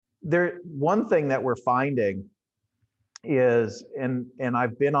one thing that we're finding is, and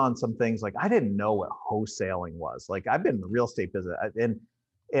I've been on some things, like I didn't know what wholesaling was. Like I've been in the real estate business,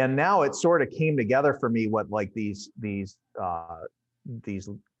 and now it sort of came together for me what like these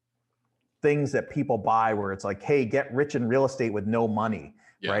things that people buy where it's like, hey, get rich in real estate with no money,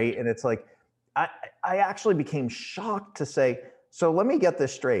 right? And it's like, I actually became shocked to say, so let me get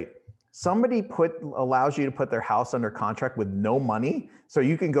this straight. Somebody allows you to put their house under contract with no money so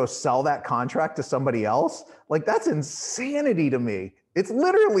you can go sell that contract to somebody else. Like that's insanity to me. It's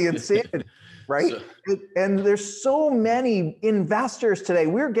literally insanity, right? And there's so many investors today.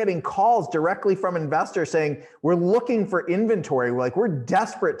 We're getting calls directly from investors saying, we're looking for inventory. We're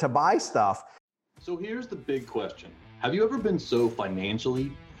desperate to buy stuff. So here's the big question. Have you ever been so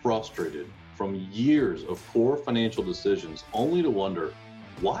financially frustrated from years of poor financial decisions only to wonder,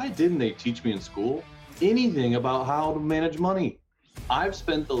 why didn't they teach me in school anything about how to manage money? I've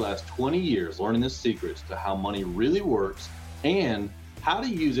spent the last 20 years learning the secrets to how money really works and how to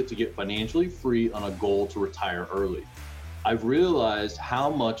use it to get financially free on a goal to retire early. I've realized how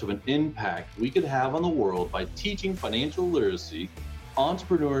much of an impact we could have on the world by teaching financial literacy,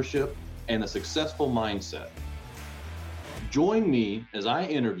 entrepreneurship, and a successful mindset. Join me as I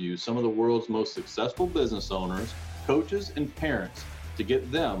interview some of the world's most successful business owners, coaches, and parents to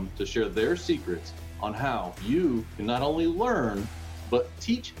get them to share their secrets on how you can not only learn, but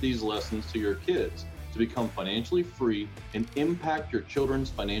teach these lessons to your kids to become financially free and impact your children's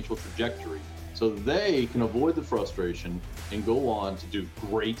financial trajectory so they can avoid the frustration and go on to do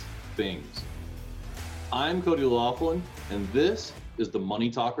great things. I'm Cody Laughlin, and this is the Money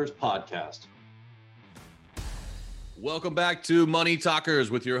Talkers Podcast. Welcome back to Money Talkers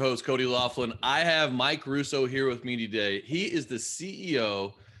with your host, Cody Laughlin. I have Mike Russo here with me today. He is the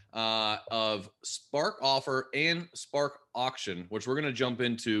CEO of Spark Offer and Spark Auction, which we're going to jump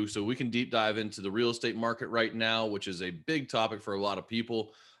into so we can deep dive into the real estate market right now, which is a big topic for a lot of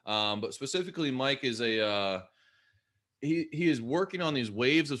people. But specifically, Mike is he is working on these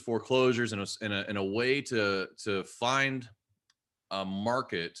waves of foreclosures in a way to find a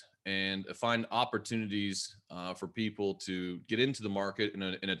market and find opportunities for people to get into the market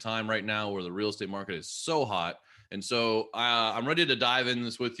in a time right now where the real estate market is so hot. And so I'm ready to dive in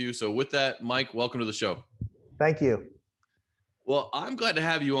this with you. So with that, Mike, welcome to the show. Thank you. Well, I'm glad to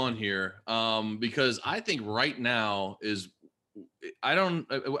have you on here because I think right now I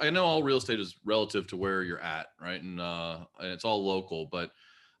know all real estate is relative to where you're at, right? And it's all local, but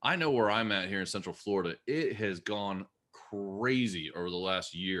I know where I'm at here in Central Florida. It has gone crazy over the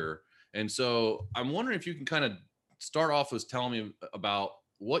last year. And so I'm wondering if you can kind of start off with telling me about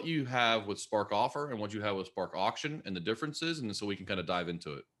what you have with Spark Offer and what you have with Spark Auction and the differences. And so we can kind of dive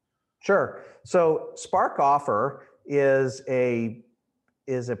into it. Sure. So Spark Offer is a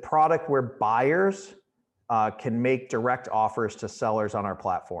product where buyers can make direct offers to sellers on our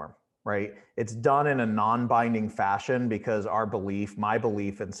platform, right? It's done in a non-binding fashion because my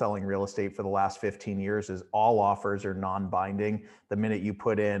belief in selling real estate for the last 15 years is all offers are non-binding. The minute you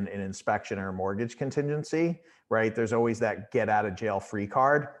put in an inspection or a mortgage contingency, right? There's always that get out of jail free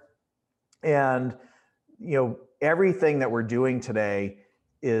card. And, everything that we're doing today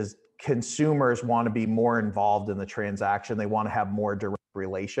is consumers want to be more involved in the transaction. They want to have more direct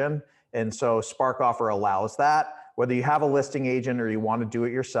relation. And so Spark Offer allows that, whether you have a listing agent or you want to do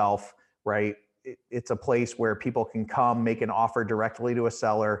it yourself, right? It's a place where people can come make an offer directly to a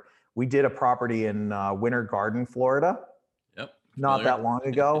seller. We did a property in Winter Garden, Florida, not that long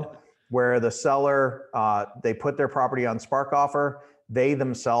ago, where the seller, they put their property on Spark Offer. They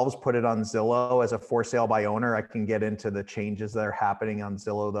themselves put it on Zillow as a for sale by owner. I can get into the changes that are happening on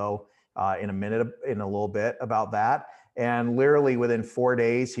Zillow though in a little bit about that. And literally within 4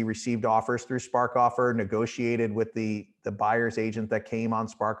 days, he received offers through Spark Offer, negotiated with the buyer's agent that came on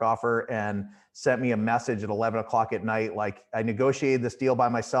Spark Offer, and sent me a message at 11 o'clock at night. Like, I negotiated this deal by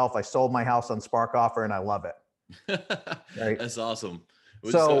myself. I sold my house on Spark Offer and I love it. Right? That's awesome.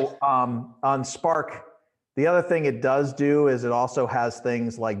 So on Spark, the other thing it does do is it also has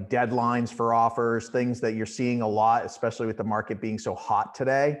things like deadlines for offers, things that you're seeing a lot, especially with the market being so hot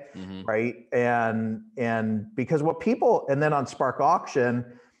today, right? And because and then on Spark Auction,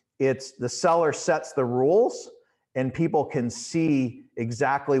 it's the seller sets the rules and people can see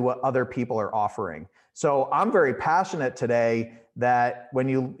exactly what other people are offering. So I'm very passionate today that when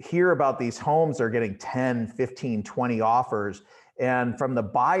you hear about these homes, they're getting 10, 15, 20 offers. And from the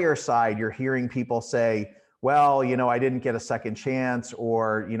buyer side, you're hearing people say, well, I didn't get a second chance,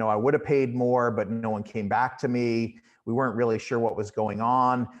 or, I would have paid more, but no one came back to me. We weren't really sure what was going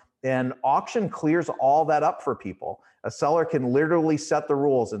on. And auction clears all that up for people. A seller can literally set the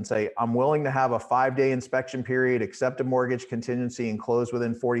rules and say, I'm willing to have a 5-day inspection period, accept a mortgage contingency, and close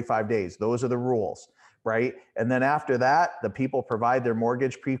within 45 days. Those are the rules, right? And then after that, the people provide their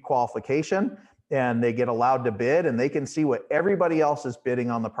mortgage pre-qualification and they get allowed to bid, and they can see what everybody else is bidding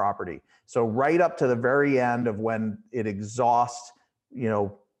on the property. So right up to the very end of when it exhausts,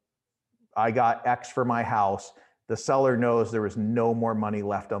 I got X for my house, the seller knows there was no more money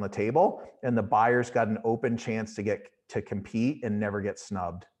left on the table, and the buyer's got an open chance to get to compete and never get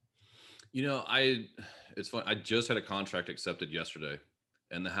snubbed. It's fun. I just had a contract accepted yesterday,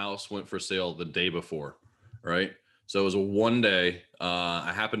 and the house went for sale the day before, right? So it was a 1 day.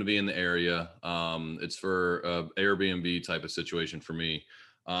 I happened to be in the area. It's for a Airbnb type of situation for me.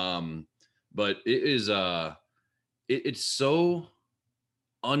 But it is, it's so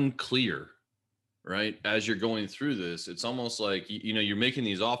unclear, right? As you're going through this, it's almost like, you're making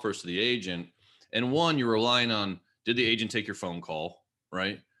these offers to the agent, and one, you're relying on, did the agent take your phone call,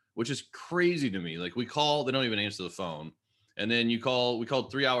 right? Which is crazy to me. Like, we call, they don't even answer the phone. And then we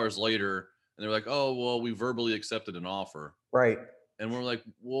called 3 hours later, and they're like, oh, well, we verbally accepted an offer. Right. And we're like,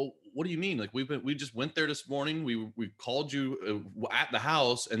 well, what do you mean? Like, we just went there this morning. We called you at the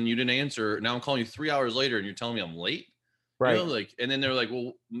house and you didn't answer. Now I'm calling you 3 hours later and you're telling me I'm late. Right. And then they're like,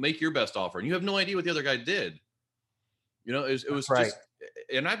 well, make your best offer. And you have no idea what the other guy did. It was right. just,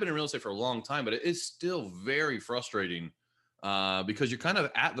 and I've been in real estate for a long time, but it is still very frustrating because you're kind of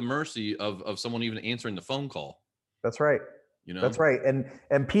at the mercy of someone even answering the phone call. That's right. That's right.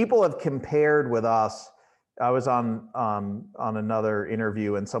 And people have compared with us. I was on another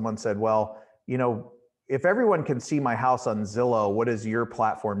interview and someone said, well, if everyone can see my house on Zillow, what is your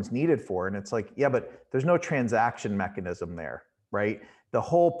platforms needed for? And it's like, yeah, but there's no transaction mechanism there, right? The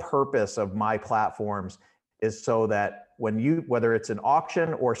whole purpose of my platforms is so that whether it's an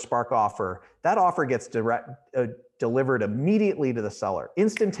auction or Spark Offer, that offer gets delivered immediately to the seller,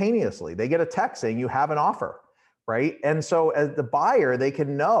 instantaneously. They get a text saying you have an offer. Right. And so as the buyer, they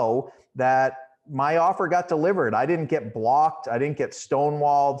can know that my offer got delivered. I didn't get blocked. I didn't get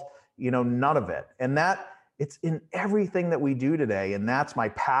stonewalled, none of it. And that it's in everything that we do today. And that's my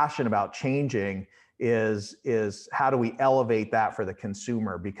passion about changing is how do we elevate that for the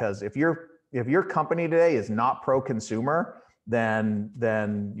consumer? Because if your company today is not pro-consumer, then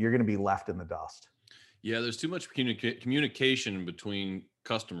you're going to be left in the dust. Yeah. There's too much communication between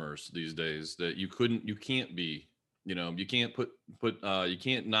customers these days that you can't be. You can't you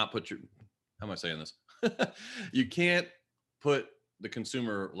can't not put how am I saying this? You can't put the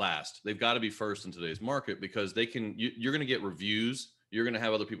consumer last. They've got to be first in today's market because you're going to get reviews. You're going to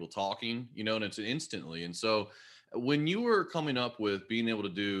have other people talking, and it's instantly. And so when you were coming up with being able to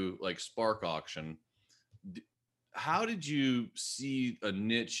do like Spark Auction, how did you see a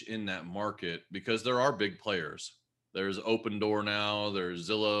niche in that market? Because there are big players. There's Open Door now, there's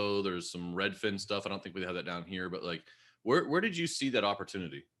Zillow, there's some Redfin stuff. I don't think we have that down here, but like, where did you see that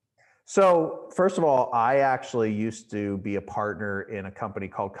opportunity? So first of all, I actually used to be a partner in a company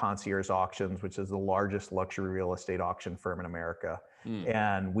called Concierge Auctions, which is the largest luxury real estate auction firm in America.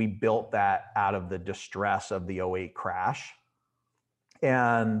 And we built that out of the distress of the 2008 crash.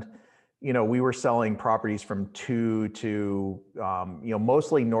 And, we were selling properties from 2 to,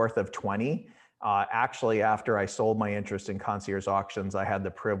 mostly north of 20. Actually, after I sold my interest in Concierge Auctions, I had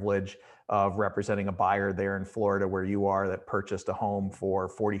the privilege of representing a buyer there in Florida where you are that purchased a home for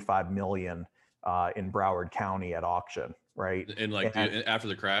 $45 million in Broward County at auction, right? And after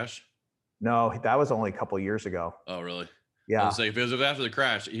the crash? No, that was only a couple of years ago. Oh, really? Yeah. I was saying, if it was after the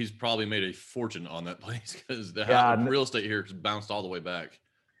crash, he's probably made a fortune on that place because the real estate here has bounced all the way back.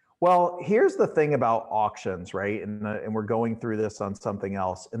 Well, here's the thing about auctions, right? And we're going through this on something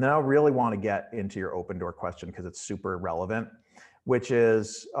else. And then I really want to get into your Open Door question because it's super relevant, which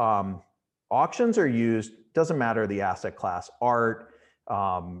is auctions are used, doesn't matter the asset class, art,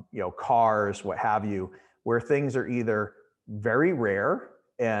 cars, what have you, where things are either very rare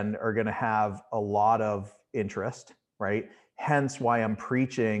and are going to have a lot of interest, right? Hence why I'm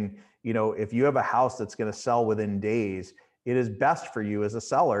preaching, if you have a house that's going to sell within days, it is best for you as a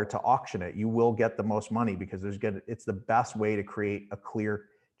seller to auction it. You will get the most money because it's the best way to create a clear,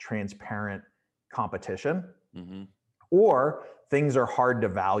 transparent competition. Mm-hmm. Or things are hard to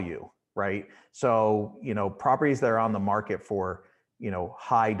value, right? So, properties that are on the market for,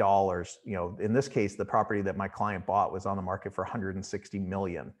 high dollars, in this case, the property that my client bought was on the market for 160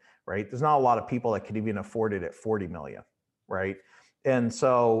 million, right? There's not a lot of people that could even afford it at 40 million, right? And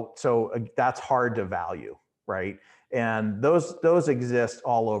so that's hard to value, right? And those exist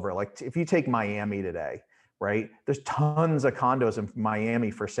all over. Like if you take Miami today, right? There's tons of condos in Miami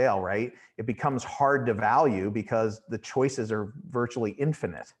for sale, right? It becomes hard to value because the choices are virtually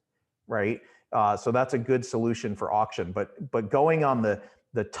infinite, right? So that's a good solution for auction. But going on the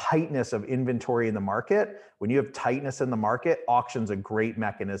tightness of inventory in the market, when you have tightness in the market, auction's a great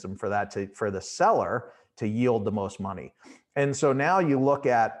mechanism for that, for the seller to yield the most money. And so now you look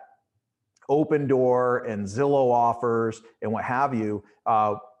at Opendoor and Zillow offers and what have you,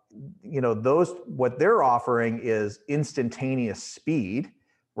 those, what they're offering is instantaneous speed,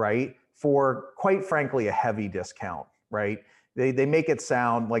 right? For quite frankly, a heavy discount, right? They make it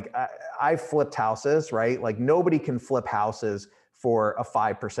sound like I flipped houses, right? Like nobody can flip houses for a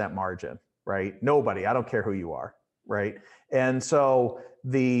 5% margin, right? Nobody, I don't care who you are, right? And so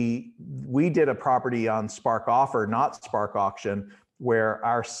we did a property on Spark Offer, not Spark Auction, where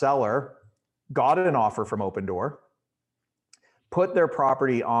our seller got an offer from Opendoor, put their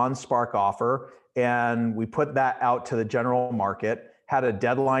property on Spark Offer, and we put that out to the general market, had a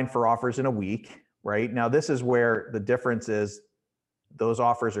deadline for offers in a week, right? Now, this is where the difference is those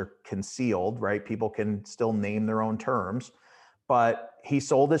offers are concealed, right? People can still name their own terms, but he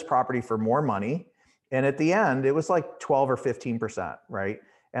sold his property for more money. And at the end, it was like 12 or 15%, right?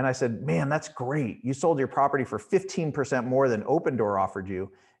 And I said, man, that's great. You sold your property for 15% more than Opendoor offered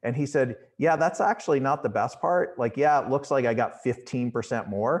you. And he said, yeah, that's actually not the best part. Like, yeah, it looks like I got 15%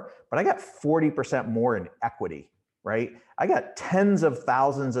 more, but I got 40% more in equity, right? I got tens of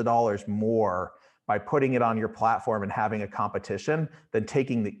thousands of dollars more by putting it on your platform and having a competition than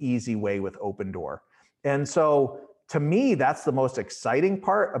taking the easy way with Opendoor. And so to me, that's the most exciting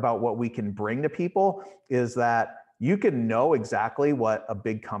part about what we can bring to people, is that you can know exactly what a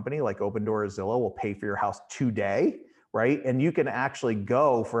big company like Opendoor or Zillow will pay for your house today, right? And you can actually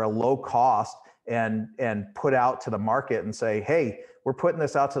go for a low cost and put out to the market and say, hey, we're putting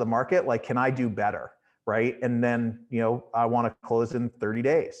this out to the market. Like, can I do better, right? And then, I want to close in 30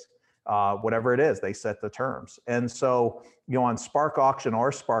 days, whatever it is, they set the terms. And so, on Spark Auction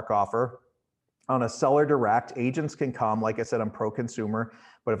or Spark Offer, on a seller direct, agents can come. Like I said, I'm pro-consumer,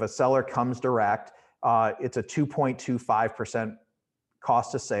 but if a seller comes direct, it's a 2.25%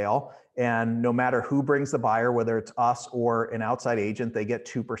 cost of sale. And no matter who brings the buyer, whether it's us or an outside agent, they get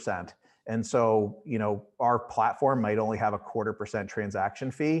 2%. And so, our platform might only have a 0.25%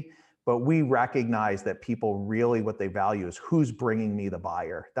 transaction fee, but we recognize that people really, what they value is who's bringing me the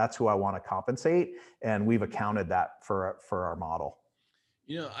buyer. That's who I want to compensate. And we've accounted that for our model.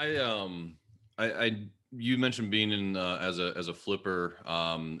 You mentioned being in as a flipper,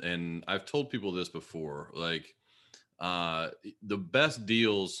 and I've told people this before. Like, the best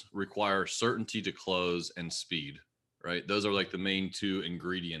deals require certainty to close and speed, right? Those are like the main two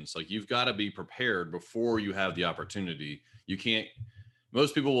ingredients. Like, you've got to be prepared before you have the opportunity. You can't.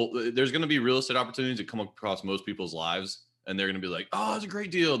 Most people there's going to be real estate opportunities that come across most people's lives, and they're going to be like, "Oh, it's a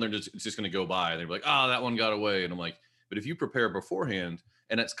great deal," and it's just going to go by, and they're like, "Oh, that one got away," and I'm like, but if you prepare beforehand.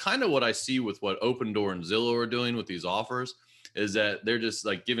 And it's kind of what I see with what Opendoor and Zillow are doing with these offers, is that they're just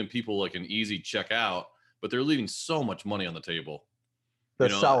like giving people like an easy checkout, but they're leaving so much money on the table. The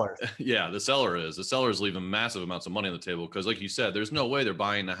sellers. Yeah, the seller is leaving massive amounts of money on the table because, like you said, there's no way they're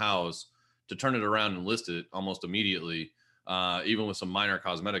buying the house to turn it around and list it almost immediately, even with some minor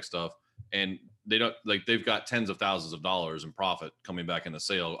cosmetic stuff. And they don't, like, they've got tens of thousands of dollars in profit coming back in the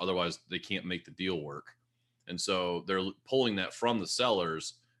sale. Otherwise, they can't make the deal work. And so they're pulling that from the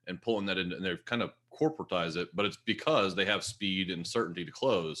sellers and pulling that in, and they've kind of corporatized it, but it's because they have speed and certainty to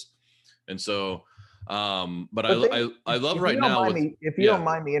close. And so, but I love right now. If you don't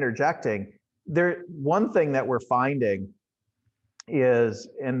mind me interjecting, one thing that we're finding is,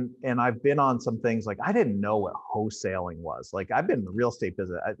 and I've been on some things, like I didn't know what wholesaling was. Like, I've been in the real estate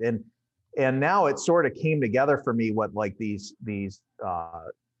business, and now it sort of came together for me what like these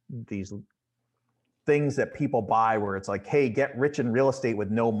things that people buy where it's like, hey, get rich in real estate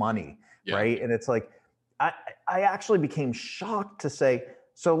with no money, right? And it's like, I actually became shocked to say,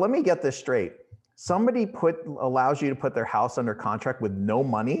 so let me get this straight. Somebody allows you to put their house under contract with no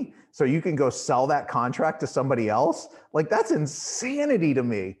money so you can go sell that contract to somebody else? Like, that's insanity to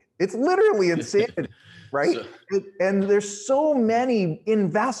me. It's literally insanity. Right? And there's so many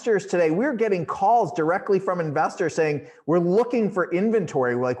investors today. We're getting calls directly from investors saying, we're looking for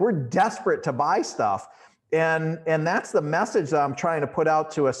inventory. We're desperate to buy stuff. And that's the message that I'm trying to put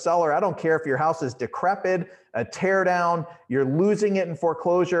out to a seller. I don't care if your house is decrepit, a tear down, you're losing it in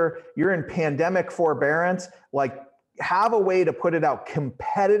foreclosure, you're in pandemic forbearance, like, have a way to put it out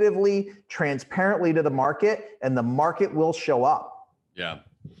competitively, transparently to the market, and the market will show up. Yeah.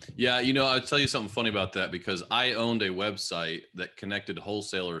 Yeah, I'll tell you something funny about that, because I owned a website that connected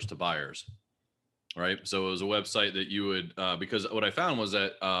wholesalers to buyers. right? So it was a website that you would, because what I found was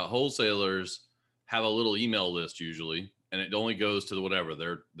that wholesalers have a little email list usually, and it only goes to the whatever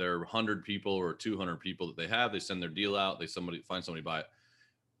their 100 people or 200 people that they have. They send their deal out. They find somebody buy it.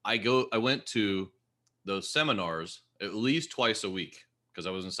 I went to those seminars at least twice a week because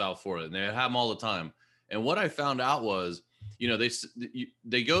I was in South Florida, and they have them all the time. And what I found out was,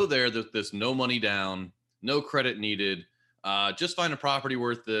 they go there. This no money down, no credit needed. Just find a property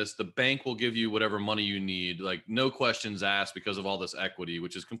worth this. The bank will give you whatever money you need, like no questions asked because of all this equity,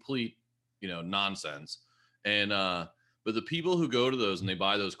 which is complete, nonsense. And but the people who go to those and they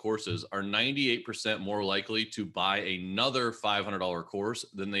buy those courses are 98% more likely to buy another $500 course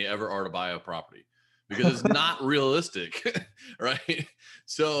than they ever are to buy a property, because it's not realistic, right?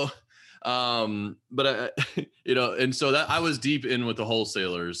 So but and so that I was deep in with the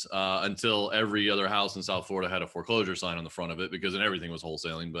wholesalers until every other house in South Florida had a foreclosure sign on the front of it, because then everything was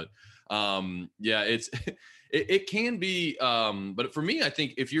wholesaling. But yeah, it can be, but for me, I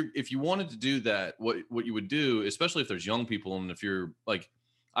think if you wanted to do that, what you would do, especially if there's young people, and if you're like,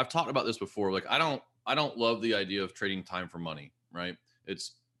 I've talked about this before, like I don't love the idea of trading time for money, right?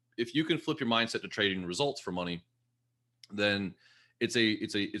 It's, if you can flip your mindset to trading results for money, then it's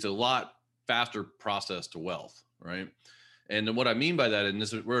a lot faster process to wealth, right? And then what I mean by that, and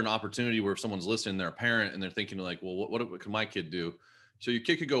this is, we're an opportunity where if someone's listening, they're a parent and they're thinking like, well, what can my kid do? So your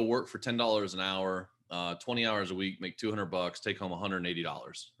kid could go work for $10 an hour, 20 hours a week, make $200, take home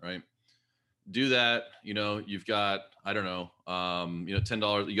 $180, right? Do that. You've got, I don't know,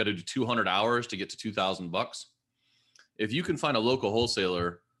 $10. You got to do 200 hours to get to $2,000. If you can find a local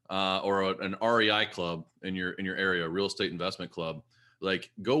wholesaler or an REI club in your area, a real estate investment club,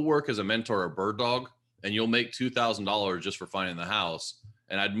 like go work as a mentor or bird dog, and you'll make $2,000 just for finding the house.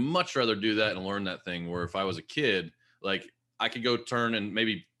 And I'd much rather do that and learn that thing, where if I was a kid, like I could go turn in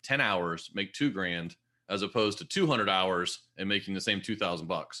maybe 10 hours, make $2,000, as opposed to 200 hours and making the same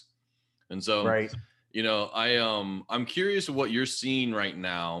 $2,000. And so, Right. I'm curious what you're seeing right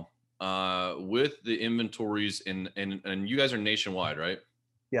now with the inventories, and you guys are nationwide, right?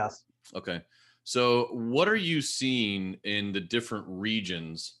 Yes. Okay. So what are you seeing in the different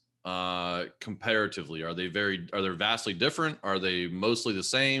regions comparatively? Are they vastly different? Are they mostly the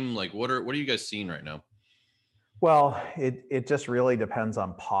same? Like what are you guys seeing right now? Well, it just really depends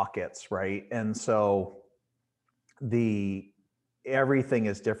on pockets, right? And so everything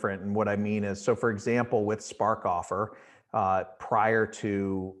is different. And what I mean is, so for example, with Spark Offer, prior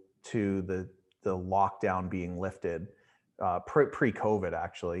to the lockdown being lifted, pre-COVID,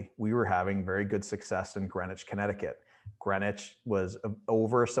 actually, we were having very good success in Greenwich, Connecticut. Greenwich was an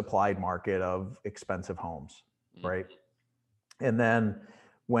oversupplied market of expensive homes, right? And then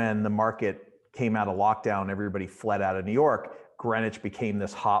when the market came out of lockdown, everybody fled out of New York. Greenwich became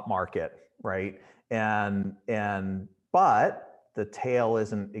this hot market, right? But the tail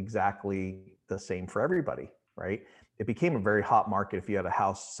isn't exactly the same for everybody, right? It became a very hot market if you had a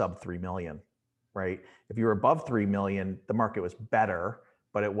house sub 3 million, right? If you were above 3 million, the market was better,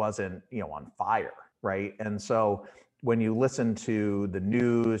 but it wasn't, on fire, right? And so when you listen to the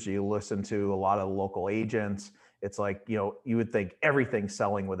news, you listen to a lot of local agents, it's like, you would think everything's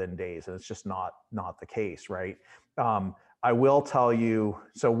selling within days, and it's just not the case, right? I will tell you,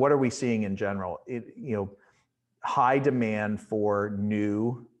 so what are we seeing in general? High demand for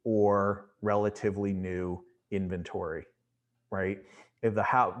new or relatively new inventory, right? If the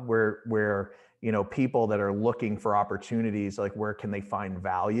house where people that are looking for opportunities, like where can they find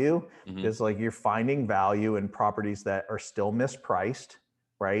value, is like you're finding value in properties that are still mispriced,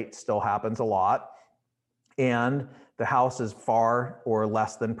 right? Still happens a lot. And the house is far or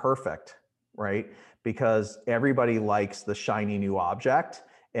less than perfect, right? Because everybody likes the shiny new object,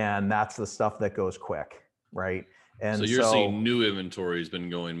 and that's the stuff that goes quick, right? And so you're seeing new inventory has been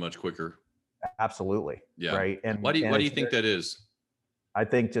going much quicker. Absolutely. Yeah. Right. And why do you think that is? I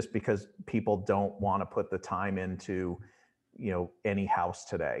think just because people don't want to put the time into, any house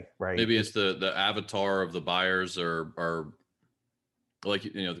today, right? Maybe it's the avatar of the buyers are like,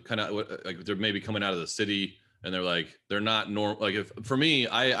 kind of like they're maybe coming out of the city and they're like, they're not normal. Like for me,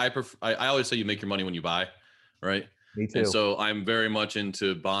 I always say you make your money when you buy, right? Me too. And so I'm very much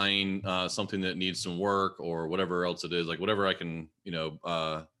into buying something that needs some work or whatever else it is, like whatever I can,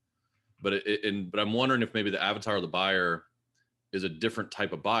 but I'm wondering if maybe the avatar of the buyer is a different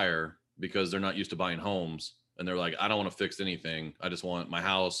type of buyer because they're not used to buying homes, and they're like, I don't want to fix anything. I just want my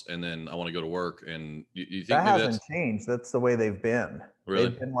house, and then I want to go to work. And you think That maybe hasn't that's changed. That's the way they've been. really?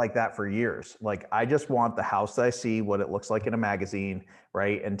 They've been like that for years. Like, I just want the house that I see, what it looks like in a magazine,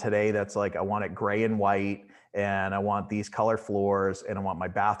 right? And today that's like, I want it gray and white, and I want these color floors, and I want my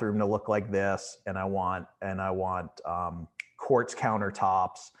bathroom to look like this, and I want quartz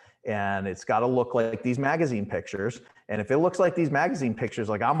countertops, and it's got to look like these magazine pictures. And if it looks like these magazine pictures,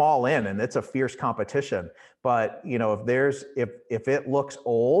 like, I'm all in, and it's a fierce competition. But if it looks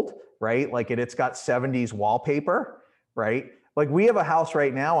old, right? Like it's got 70s wallpaper, right? Like, we have a house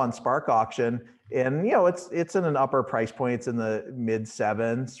right now on Spark Auction, and it's in an upper price point. It's in the mid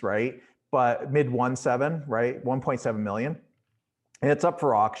sevens, right? But mid 1.7, right? 1.7 million. And it's up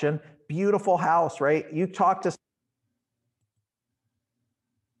for auction. Beautiful house, right? You talk to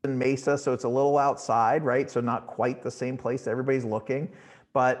in Mesa, so it's a little outside, right? So not quite the same place everybody's looking,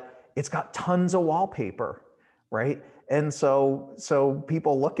 but it's got tons of wallpaper, right? And so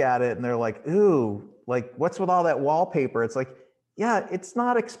people look at it and they're like, ooh, like, what's with all that wallpaper? It's like, yeah, it's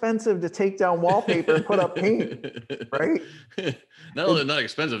not expensive to take down wallpaper and put up paint, right? Not only not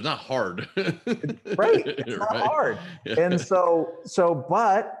expensive, not hard. Right. It's not Right. hard. And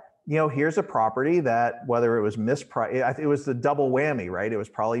but here's a property that, whether it was mispriced, it was the double whammy, right? It was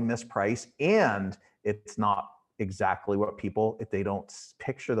probably mispriced, and it's not exactly what people, if they don't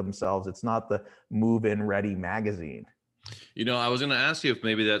picture themselves, it's not the move-in ready magazine. I was going to ask you if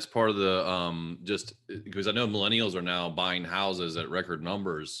maybe that's part of the just because I know millennials are now buying houses at record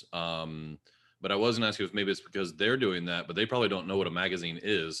numbers. But I was going to ask you if maybe it's because they're doing that, but they probably don't know what a magazine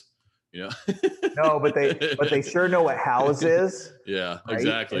is. No, but they sure know what house is. Yeah, right?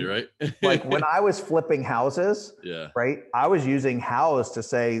 exactly. And right. like, when I was flipping houses, Yeah. right, I was using house to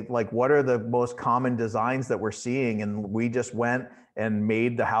say, like, what are the most common designs that we're seeing, and we just went and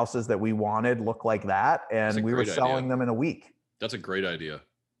made the houses that we wanted look like that, and we were selling them in a week. That's a great idea.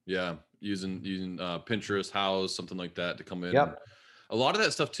 Yeah, using Pinterest, house, something like that to come in. Yep. A lot of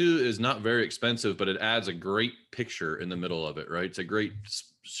that stuff too is not very expensive, but it adds a great picture in the middle of it, right? It's a great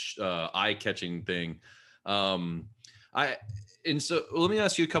eye-catching thing. So let me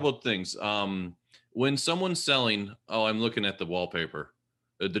ask you a couple of things. When someone's selling, I'm looking at the wallpaper.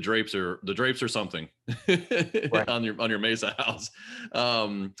 The drapes are something right. on your Mesa house.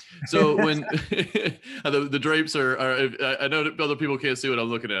 So when the drapes are, I know that other people can't see what I'm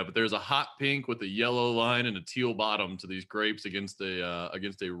looking at, but there's a hot pink with a yellow line and a teal bottom to these grapes against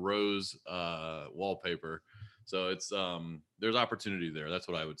a rose wallpaper. So it's there's opportunity there. That's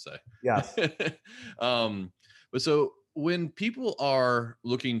what I would say. Yes. But so when people are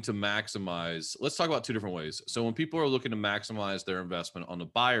looking to maximize, let's talk about two different ways. So when people are looking to maximize their investment on the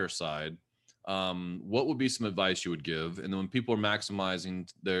buyer side, what would be some advice you would give? And then when people are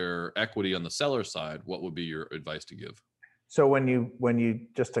maximizing their equity on the seller side, what would be your advice to give? So when you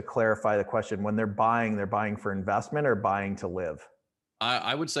just to clarify the question, when they're buying for investment or buying to live?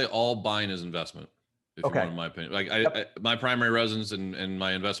 I would say all buying is investment. If you want, in my opinion, like my primary residence and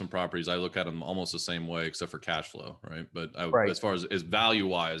my investment properties, I look at them almost the same way, except for cash flow, right? But as far as value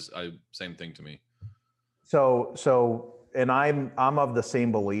wise, same thing to me. So, and I'm of the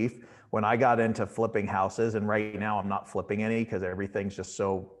same belief. When I got into flipping houses, and right now I'm not flipping any because everything's just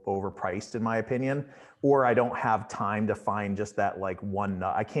so overpriced in my opinion, or I don't have time to find just that like one.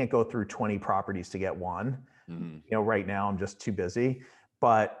 I can't go through 20 properties to get one. Mm-hmm. Right now I'm just too busy.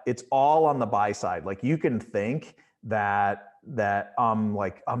 But it's all on the buy side. Like, you can think that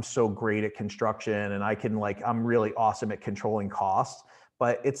I'm so great at construction and I'm really awesome at controlling costs,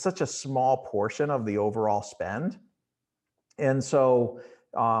 but it's such a small portion of the overall spend. And so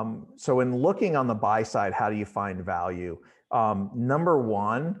in looking on the buy side, how do you find value? Number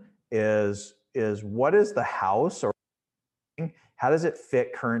one is what is the house, or how does it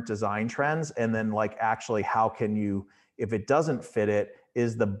fit current design trends? And then actually, how can you, if it doesn't fit it,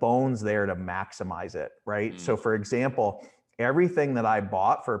 is the bones there to maximize it, right? So for example, everything that I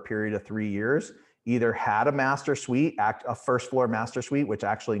bought for a period of 3 years either had a master suite, a first floor master suite, which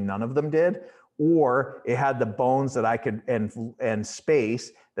actually none of them did, or it had the bones that I could, and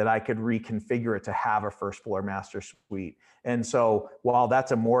space that I could reconfigure it to have a first floor master suite. And so while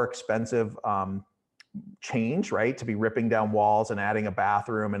that's a more expensive change, right, to be ripping down walls and adding a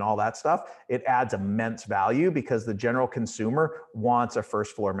bathroom and all that stuff, it adds immense value because the general consumer wants a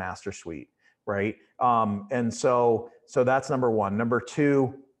first floor master suite, right? And so that's number one. Number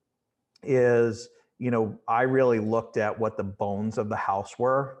two is, I really looked at what the bones of the house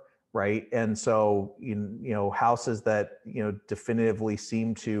were, right? And so, houses that, definitively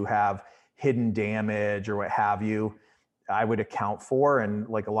seem to have hidden damage or what have you, I would account for. And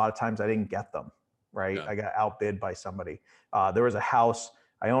a lot of times I didn't get them. right? Yeah. I got outbid by somebody. There was a house,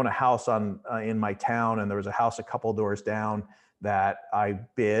 I own a house in my town, and there was a house a couple doors down that I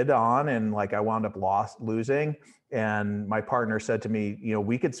bid on, and like I wound up losing. And my partner said to me,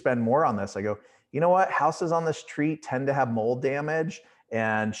 we could spend more on this. I go, you know what? Houses on the street tend to have mold damage.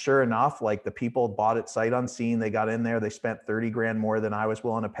 And sure enough, like the people bought it sight unseen. They got in there, they spent 30 grand more than I was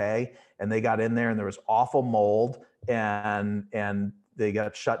willing to pay. And they got in there and there was awful mold, and they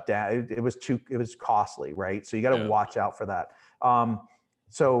got shut down. It was costly, right? So you got to watch out for that.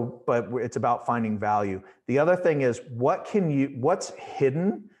 But it's about finding value. The other thing is, what's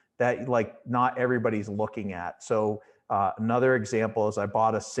hidden that like not everybody's looking at. So another example is I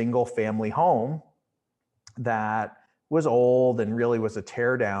bought a single family home that was old and really was a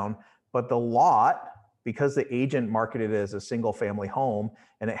tear down, but the lot, because the agent marketed it as a single family home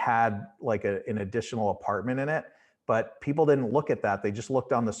and it had like an additional apartment in it, but people didn't look at that. They just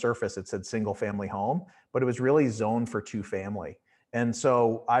looked on the surface. It said single family home, but it was really zoned for 2-family. And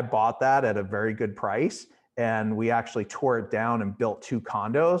so I bought that at a very good price, and we actually tore it down and built 2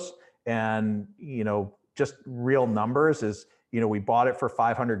 condos. And, just real numbers is, we bought it for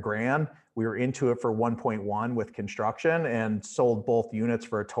 500 grand. We were into it for 1.1 with construction, and sold both units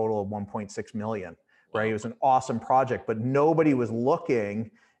for a total of 1.6 million, right? It was an awesome project, but nobody was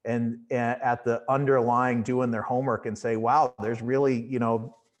looking and at the underlying, doing their homework and say, wow, there's really,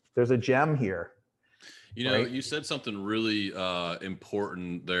 there's a gem here. Right? You said something really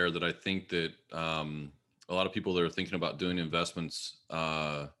important there that I think that a lot of people that are thinking about doing investments,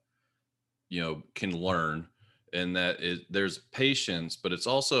 can learn, and there's patience, but it's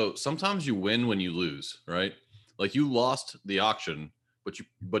also sometimes you win when you lose, right? Like you lost the auction,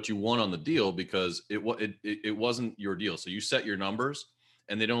 but you won on the deal because it wasn't your deal. So you set your numbers,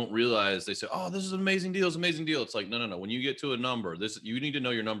 and they don't realize, they say, oh, this is an amazing deal. It's an amazing deal. It's like, no. When you get to a number, you need to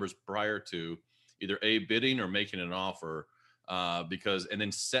know your numbers prior to either bidding or making an offer, and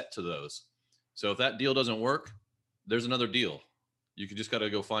then set to those. So if that deal doesn't work, there's another deal. You just got to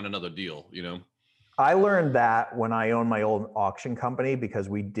go find another deal, I learned that when I owned my old auction company, because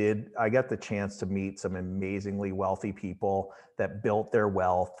I got the chance to meet some amazingly wealthy people that built their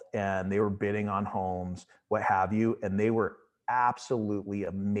wealth, and they were bidding on homes, what have you. And they were absolutely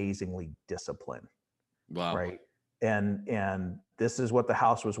amazingly disciplined. Wow. Right. And this is what the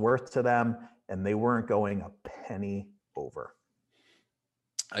house was worth to them, and they weren't going a penny over.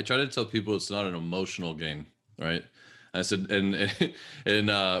 I try to tell people it's not an emotional game, right? I said, and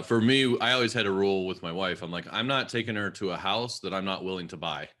for me, I always had a rule with my wife. I'm like, I'm not taking her to a house that I'm not willing to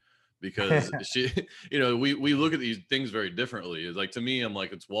buy, because she, we look at these things very differently. It's like, to me, I'm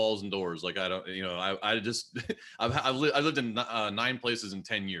like, it's walls and doors. Like, I don't, I just, I've lived in 9 places in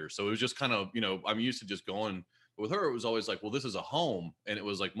 10 years. So it was just kind of, I'm used to just going. But with her, it was always like, well, this is a home. And it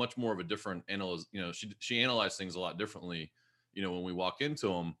was like much more of a different analysis. She analyzed things a lot differently, when we walk into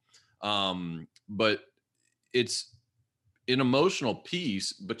them. But it's an emotional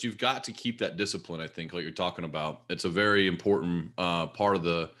piece, but you've got to keep that discipline. I think, like you're talking about, it's a very important part of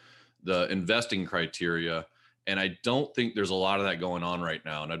the investing criteria. And I don't think there's a lot of that going on right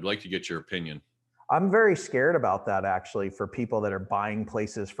now. And I'd like to get your opinion. I'm very scared about that, actually, for people that are buying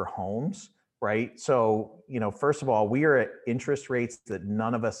places for homes, right? So, first of all, we are at interest rates that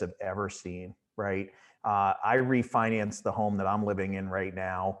none of us have ever seen, right? I refinanced the home that I'm living in right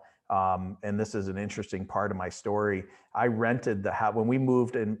now. And this is an interesting part of my story. I rented the house when we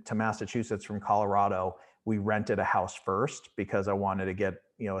moved into Massachusetts from Colorado. We rented a house first because I wanted to get,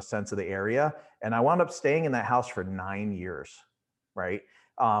 a sense of the area. And I wound up staying in that house for 9 years, right?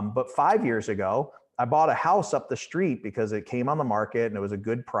 But 5 years ago, I bought a house up the street because it came on the market and it was a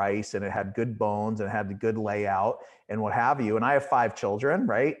good price and it had good bones and it had the good layout and what have you. And I have 5 children,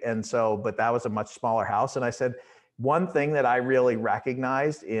 right? And so, but that was a much smaller house. And I said, one thing that I really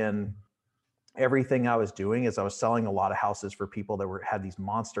recognized in everything I was doing is I was selling a lot of houses for people that had these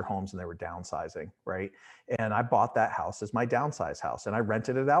monster homes and they were downsizing, right? And I bought that house as my downsize house and I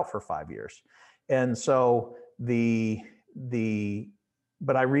rented it out for 5 years. And so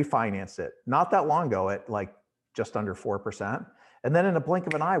but I refinanced it not that long ago at like just under 4%. And then in a blink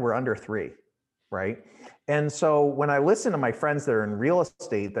of an eye, we're under 3%, right? And so when I listen to my friends that are in real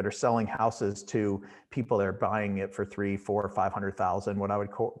estate that are selling houses to people that are buying it for 3, 4, 500,000, what I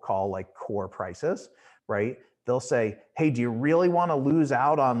would call like core prices, right? They'll say, hey, do you really want to lose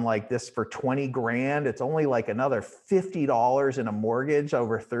out on like this for 20 grand? It's only like another $50 in a mortgage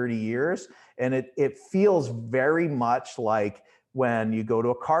over 30 years. And it feels very much like when you go to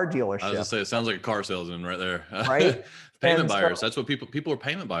a car dealership. I was gonna say, it sounds like a car salesman right there. Right? Payment buyers. That's what people are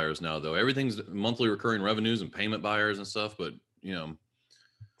payment buyers now, though. Everything's monthly recurring revenues and payment buyers and stuff. But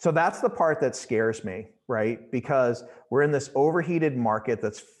So that's the part that scares me, right? Because we're in this overheated market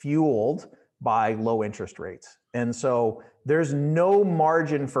that's fueled by low interest rates. And so there's no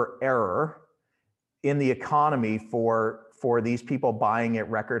margin for error in the economy for these people buying at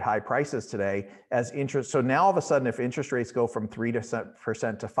record high prices today as interest. So now all of a sudden, if interest rates go from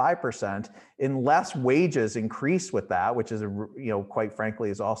 3% to 5%, unless wages increase with that, which is quite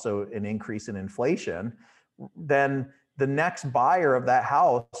frankly is also an increase in inflation, then the next buyer of that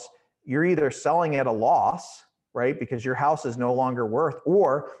house, you're either selling at a loss, right? Because your house is no longer worth,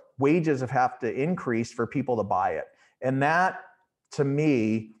 or wages have to increase for people to buy it. And that, to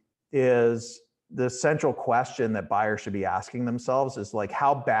me, is the central question that buyers should be asking themselves is like,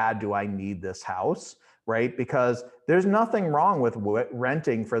 how bad do I need this house, right? Because there's nothing wrong with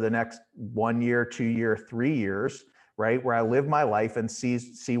renting for the next 1 year, 2 year, 3 years, right? Where I live my life and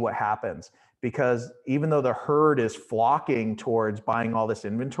see what happens. Because even though the herd is flocking towards buying all this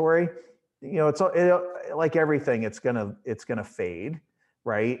inventory, it's like everything, it's gonna fade,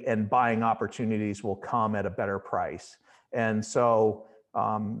 right? And buying opportunities will come at a better price. And so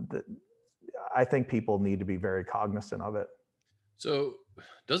I think people need to be very cognizant of it. So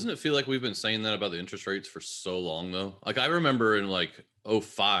doesn't it feel like we've been saying that about the interest rates for so long though? Like I remember in like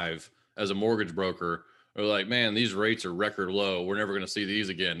 '05 as a mortgage broker, we're like, man, these rates are record low. We're never going to see these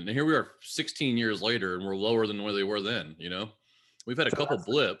again. And here we are 16 years later and we're lower than where they were then, We've had a couple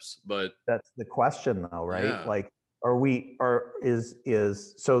blips, but that's the question though, right? Yeah. Like,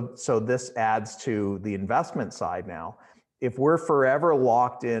 so this adds to the investment side now. If we're forever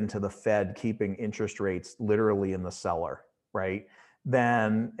locked into the Fed keeping interest rates literally in the cellar, right?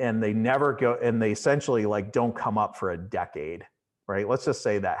 Then, and they never go, and they essentially like don't come up for a decade, right? Let's just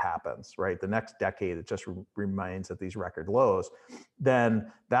say that happens, right? The next decade, it just remains at these record lows.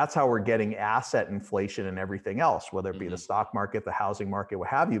 Then that's how we're getting asset inflation and everything else, whether it be the stock market, the housing market, what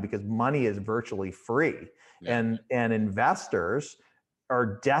have you, because money is virtually free. Yeah. And investors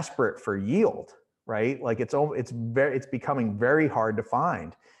are desperate for yield, right? Like it's becoming very hard to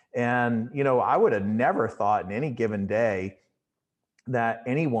find. And, I would have never thought in any given day that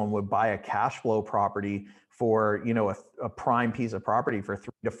anyone would buy a cash flow property for, a prime piece of property for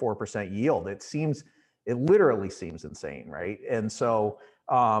 3 to 4% yield. It literally seems insane, right? And so,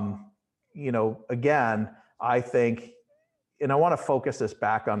 again, I think, and I want to focus this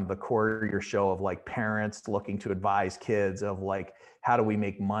back on the core of your show of like parents looking to advise kids of like, how do we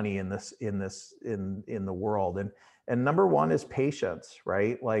make money in the world? And number one is patience,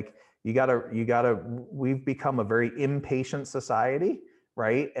 right? Like we've become a very impatient society,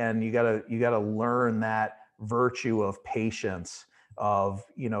 right? And you gotta learn that virtue of patience of,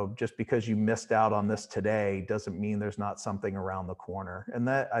 just because you missed out on this today doesn't mean there's not something around the corner. And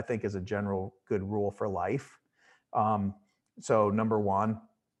that I think is a general good rule for life. So number one.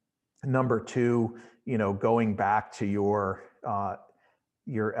 Number two, going back to your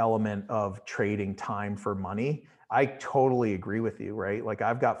element of trading time for money, I totally agree with you, right? Like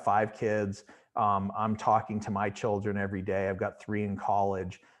I've got 5 kids. I'm talking to my children every day. I've got 3 in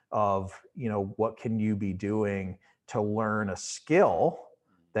college of, what can you be doing to learn a skill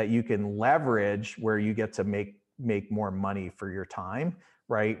that you can leverage where you get to make more money for your time,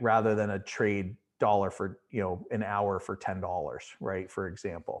 right? Rather than a trade dollar for, an hour for $10, right? For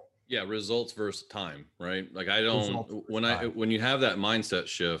example. Yeah, results versus time, right? Like when you have that mindset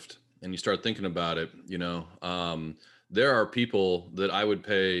shift and you start thinking about it, there are people that I would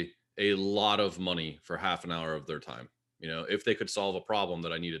pay a lot of money for half an hour of their time, if they could solve a problem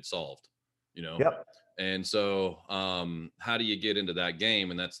that I needed solved, Yep. And so, how do you get into that game?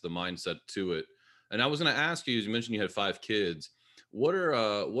 And that's the mindset to it. And I was going to ask you, as you mentioned, you had 5 kids. What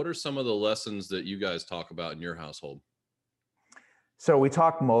are some of the lessons that you guys talk about in your household? So we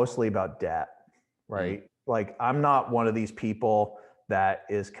talk mostly about debt, right? Like I'm not one of these people that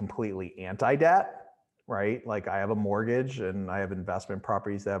is completely anti-debt, right? Like I have a mortgage and I have investment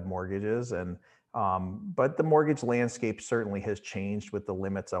properties that have mortgages, and but the mortgage landscape certainly has changed with the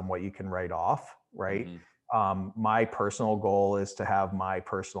limits on what you can write off, right? My personal goal is to have my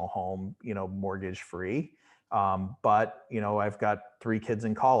personal home, mortgage free. But, I've got 3 kids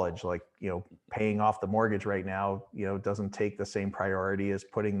in college, like, paying off the mortgage right now, doesn't take the same priority as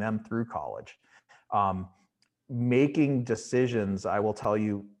putting them through college. Making decisions, I will tell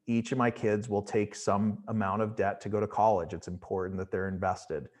you, each of my kids will take some amount of debt to go to college. It's important that they're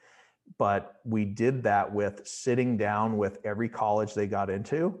invested. But we did that with sitting down with every college they got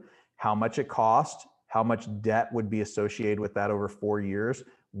into, how much it cost, how much debt would be associated with that over 4 years,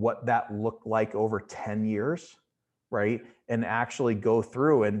 what that looked like over 10 years, right? And actually go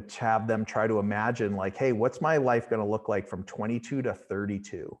through and have them try to imagine like, hey, what's my life going to look like from 22 to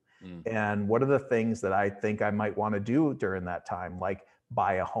 32? And what are the things that I think I might want to do during that time? Like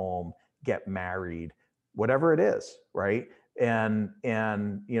buy a home, get married, whatever it is, right? And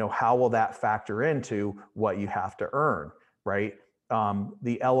how will that factor into what you have to earn, right?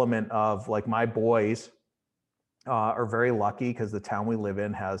 The element of like my boys are very lucky because the town we live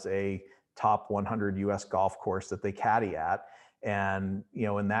in has a top 100 US golf course that they caddy at. And,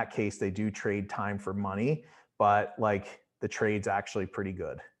 in that case, they do trade time for money, but like the trade's actually pretty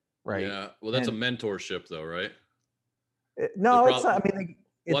good. Right. Yeah. Well, that's a mentorship though, right? No, it's not. I mean,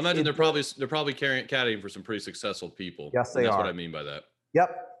 well, I imagine they're probably caddying for some pretty successful people. Yes, they that's are. what I mean by that.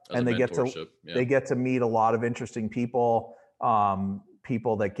 Yep. As and a they mentorship. they get to meet a lot of interesting people,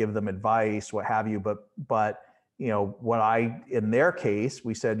 people that give them advice, what have you. But in their case,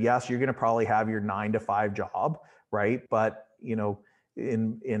 we said, yes, you're going to probably have your 9 to 5 job, right? But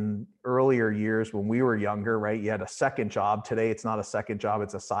in earlier years when we were younger, right, you had a second job. Today, it's not a second job;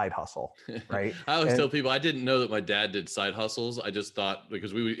 it's a side hustle, right? I always tell people I didn't know that my dad did side hustles. I just thought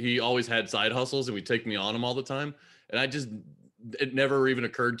because he always had side hustles and we take me on them all the time, and it never even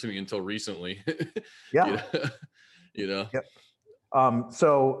occurred to me until recently. Yeah. Yep.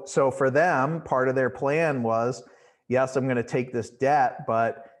 So for them, part of their plan was, yes, I'm going to take this debt,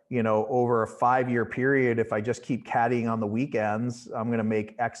 but over a 5-year period, if I just keep caddying on the weekends, I'm going to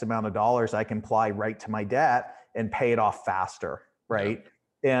make X amount of dollars. I can apply right to my debt and pay it off faster. Right.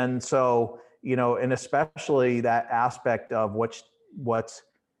 Yeah. And so, and especially that aspect of what's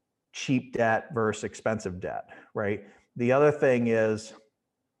cheap debt versus expensive debt. Right. The other thing is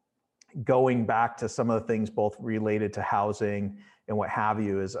going back to some of the things both related to housing and what have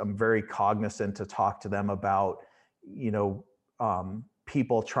you is I'm very cognizant to talk to them about,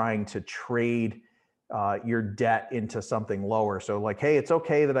 people trying to trade your debt into something lower. So like, hey, it's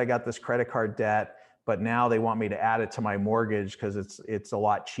okay that I got this credit card debt, but now they want me to add it to my mortgage because it's a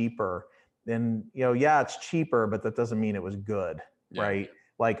lot cheaper. And yeah, it's cheaper, but that doesn't mean it was good, right?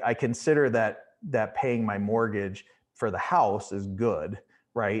 Like I consider that paying my mortgage for the house is good,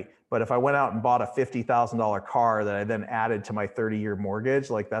 right? But if I went out and bought a $50,000 car that I then added to my 30-year mortgage,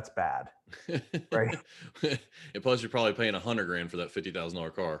 like that's bad. Right. And plus you're probably paying $100,000 for that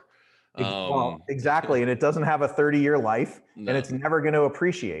 $50,000 car. Well, exactly. And it doesn't have a 30-year life and it's never going to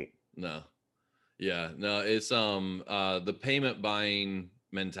appreciate. No. Yeah, no, it's the payment buying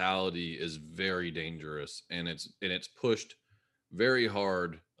mentality is very dangerous and it's pushed very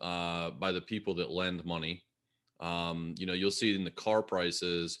hard by the people that lend money. You'll see it in the car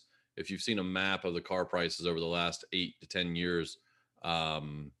prices. If you've seen a map of the car prices over the last 8 to 10 years,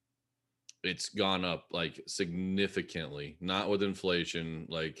 it's gone up like significantly, not with inflation,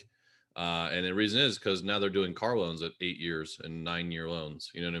 and the reason is because now they're doing car loans at 8 years and 9-year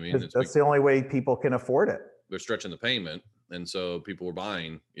loans. You know what I mean? That's the only way people can afford it. They're stretching the payment. And so people are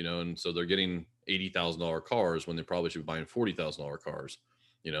buying, and so they're getting $80,000 cars when they probably should be buying $40,000 cars,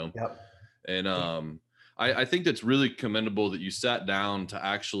 Yep. And I think that's really commendable that you sat down to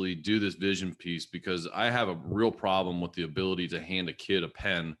actually do this vision piece, because I have a real problem with the ability to hand a kid a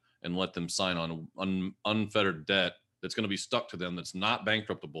pen and let them sign on unfettered debt that's going to be stuck to them, that's not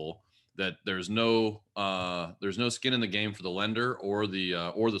bankruptable, that there's no skin in the game for the lender or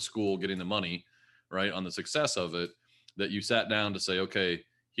the school getting the money, right, on the success of it, that you sat down to say, okay,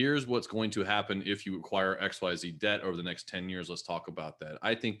 here's what's going to happen if you acquire XYZ debt over the next 10 years. Let's talk about that.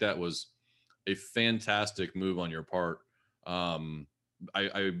 I think that was a fantastic move on your part.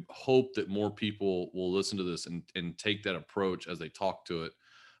 I hope that more people will listen to this and take that approach as they talk to it.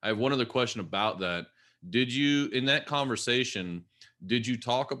 I have one other question about that. Did you, in that conversation, did you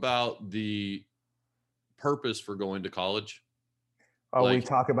talk about the purpose for going to college? Oh, we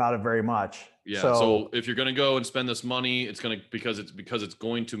talk about it very much. Yeah. So if you're going to go and spend this money, it's because it's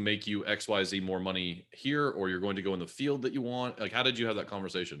going to make you XYZ more money here, or you're going to go in the field that you want. Like, how did you have that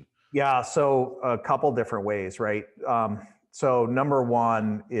conversation? Yeah. So a couple different ways, right? So number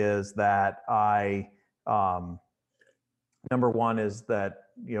one is that my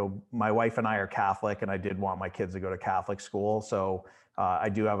wife and I are Catholic, and I did want my kids to go to Catholic school. So I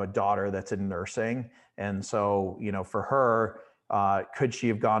do have a daughter that's in nursing. And so, for her, could she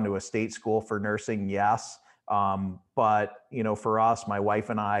have gone to a state school for nursing? Yes. But, for us, my wife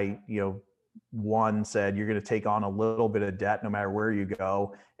and I, one said, you're going to take on a little bit of debt no matter where you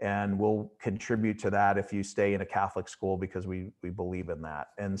go, and we'll contribute to that if you stay in a Catholic school, because we believe in that.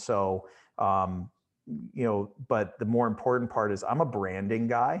 And so, but the more important part is I'm a branding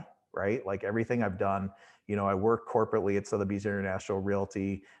guy, right? Like everything I've done, I worked corporately at Sotheby's International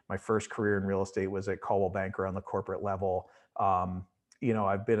Realty. My first career in real estate was at Coldwell Banker on the corporate level.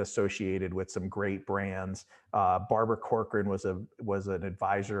 I've been associated with some great brands. Barbara Corcoran was an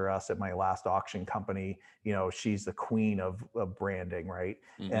advisor to us at my last auction company. She's the queen of branding, right?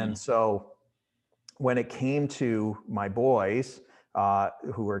 Mm-hmm. And so when it came to my boys,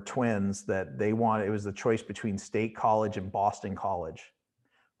 who are twins, that it was the choice between State College and Boston College,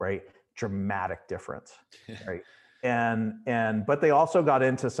 right? Dramatic difference, right? But they also got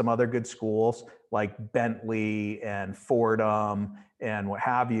into some other good schools like Bentley and Fordham and what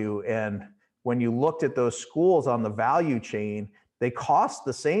have you. And when you looked at those schools on the value chain, they cost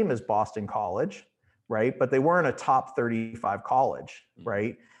the same as Boston College, right? But they weren't a top 35 college,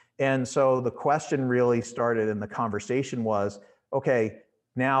 right? And so the question really started, and the conversation was, okay,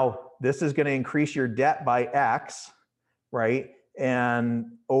 now this is going to increase your debt by X, right? And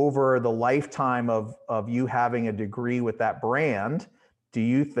over the lifetime of you having a degree with that brand, do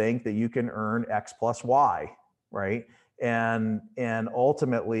you think that you can earn X plus Y, right? And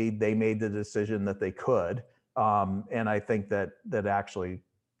ultimately they made the decision that they could. And I think that actually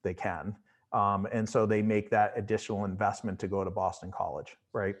they can. And so they make that additional investment to go to Boston College,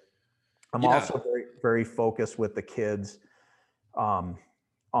 right? I'm also very, very focused with the kids on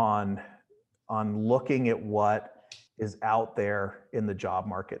looking at what is out there in the job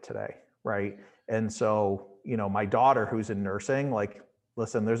market today, right? And so, my daughter who's in nursing, like,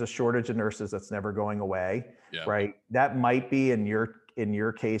 listen, there's a shortage of nurses that's never going away, right? That might be in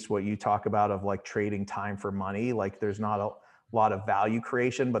your case what you talk about of like trading time for money. Like there's not a lot of value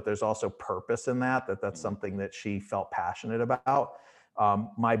creation, but there's also purpose in that's something that she felt passionate about.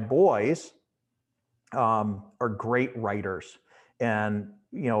 My boys are great writers. And,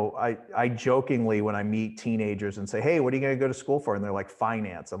 I jokingly, when I meet teenagers and say, hey, what are you going to go to school for? And they're like,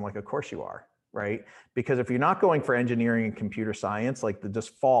 finance. I'm like, of course you are, right? Because if you're not going for engineering and computer science, like the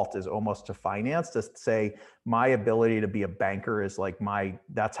default is almost to finance, to say my ability to be a banker is like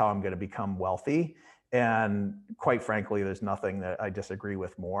that's how I'm going to become wealthy. And quite frankly, there's nothing that I disagree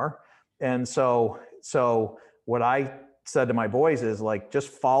with more. And so what I said to my boys is like, just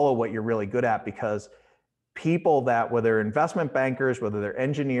follow what you're really good at, because people that, whether they're investment bankers, whether they're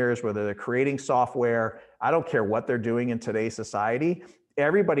engineers, whether they're creating software, I don't care what they're doing in today's society,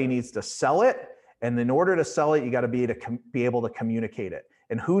 everybody needs to sell it. And in order to sell it, you got to be able to communicate it.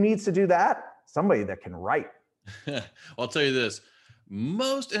 And who needs to do that? Somebody that can write. I'll tell you this.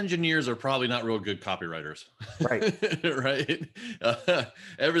 Most engineers are probably not real good copywriters. Right. Right.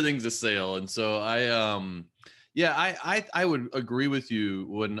 Everything's a sale. And so I would agree with you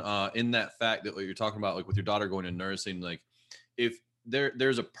when in that fact that what you're talking about, like with your daughter going to nursing, like if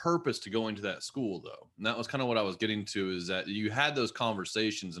there's a purpose to going to that school though. And that was kind of what I was getting to, is that you had those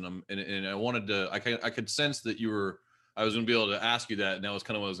conversations, and I wanted to, I could sense that I was going to be able to ask you that. And that was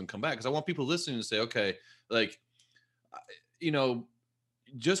kind of what I was going to come back, because I want people listening to say, okay, like,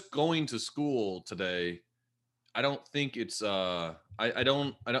 just going to school today, I don't think it's, I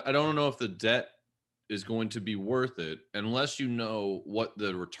don't know if the debt is going to be worth it unless you know what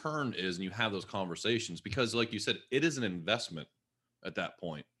the return is and you have those conversations, because like you said, it is an investment at that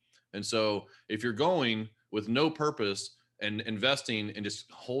point. And so if you're going with no purpose and investing and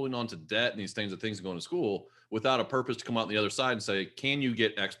just holding on to debt and these things going to school without a purpose to come out on the other side and say, can you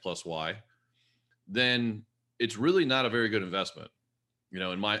get X plus Y? Then it's really not a very good investment,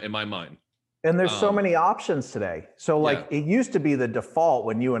 in my mind. And there's so many options today. So like it used to be the default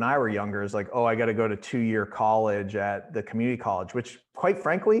when you and I were younger is like, oh, I got to go to 2-year college at the community college, which quite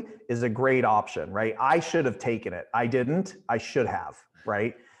frankly is a great option, right? I should have taken it. I didn't. I should have,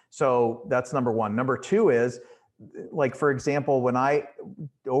 right? So that's number one. Number two is, like, for example,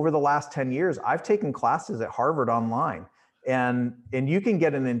 over the last 10 years, I've taken classes at Harvard online. And you can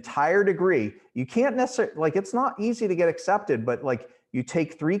get an entire degree. You can't necessarily, like, it's not easy to get accepted, but like, you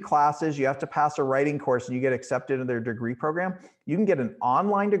take 3 classes, you have to pass a writing course, and you get accepted into their degree program. You can get an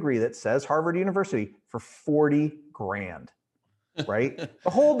online degree that says Harvard University for $40,000, right? The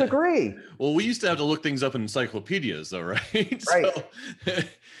whole degree. Well, we used to have to look things up in encyclopedias though, right? Right.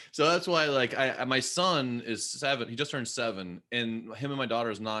 So that's why, like, my son is 7, he just turned 7, and him and my daughter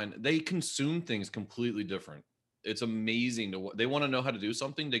is 9. They consume things completely different. It's amazing they want to know how to do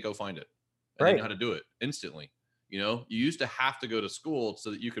something, they go find it. And they know how to do it instantly. You used to have to go to school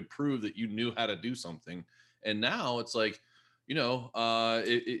so that you could prove that you knew how to do something. And now it's like,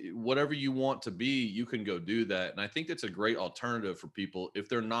 whatever you want to be, you can go do that. And I think that's a great alternative for people if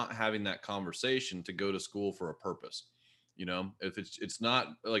they're not having that conversation, to go to school for a purpose. If it's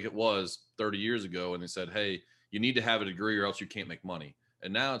not like it was 30 years ago and they said, hey, you need to have a degree or else you can't make money.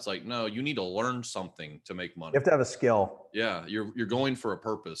 And now it's like, no, you need to learn something to make money. You have to have a skill. Yeah, you're going for a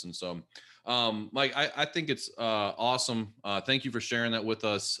purpose. And so, Mike, I think it's awesome. Thank you for sharing that with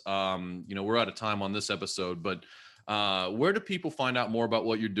us. We're out of time on this episode, but where do people find out more about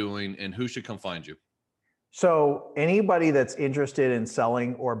what you're doing, and who should come find you? So anybody that's interested in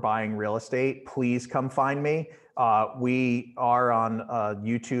selling or buying real estate, please come find me. We are on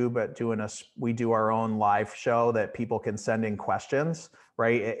YouTube we do our own live show that people can send in questions,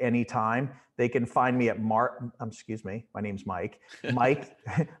 right, at any time. They can find me at my name's Mike,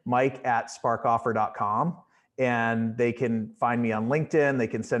 Mike at sparkoffer.com. And they can find me on LinkedIn. They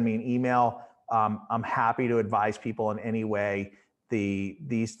can send me an email. I'm happy to advise people in any way.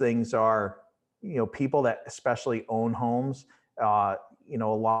 These things are, people that especially own homes, a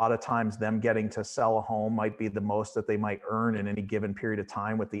lot of times them getting to sell a home might be the most that they might earn in any given period of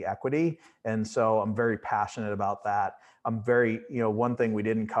time with the equity. And so I'm very passionate about that. One thing we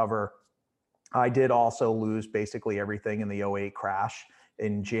didn't cover, I did also lose basically everything in the 2008 crash.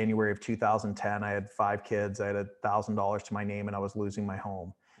 In January of 2010, I had 5 kids. I had $1,000 to my name, and I was losing my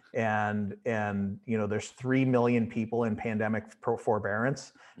home. And there's 3 million people in pandemic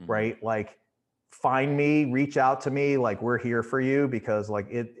forbearance, right? Like, find me, reach out to me. Like, we're here for you, because like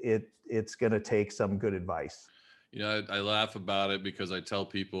it's going to take some good advice. I laugh about it because I tell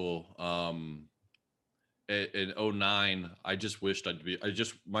people, in 2009, I just wished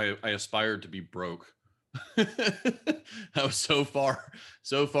I aspired to be broke. I was so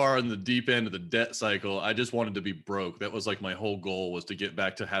far in the deep end of the debt cycle. I just wanted to be broke. That was like my whole goal, was to get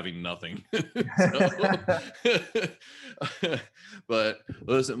back to having nothing. But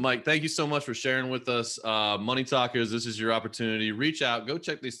listen, Mike, thank you so much for sharing with us. Money Talkers, this is your opportunity. Reach out, go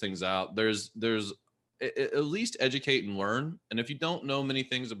check these things out. There's at least educate and learn. And if you don't know many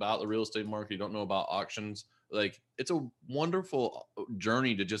things about the real estate market, you don't know about auctions, like, it's a wonderful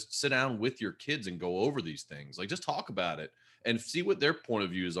journey to just sit down with your kids and go over these things. Like, just talk about it and see what their point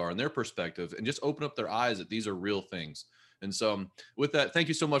of views are and their perspective, and just open up their eyes that these are real things. And so with that, thank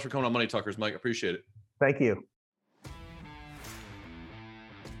you so much for coming on Money Talkers, Mike. I appreciate it. Thank you.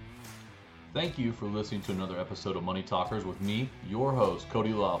 Thank you for listening to another episode of Money Talkers with me, your host,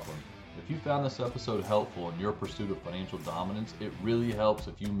 Cody Laughlin. If you found this episode helpful in your pursuit of financial dominance, it really helps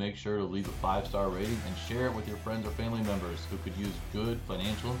if you make sure to leave a 5-star rating and share it with your friends or family members who could use good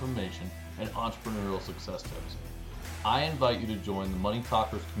financial information and entrepreneurial success tips. I invite you to join the Money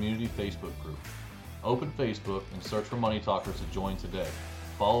Talkers community Facebook group. Open Facebook and search for Money Talkers to join today.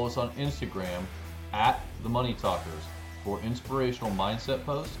 Follow us on Instagram at The Money Talkers for inspirational mindset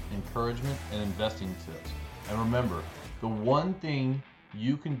posts, encouragement, and investing tips. And remember, the one thing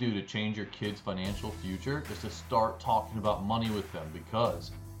you can do to change your kids' financial future is to start talking about money with them,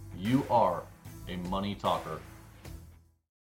 because you are a money talker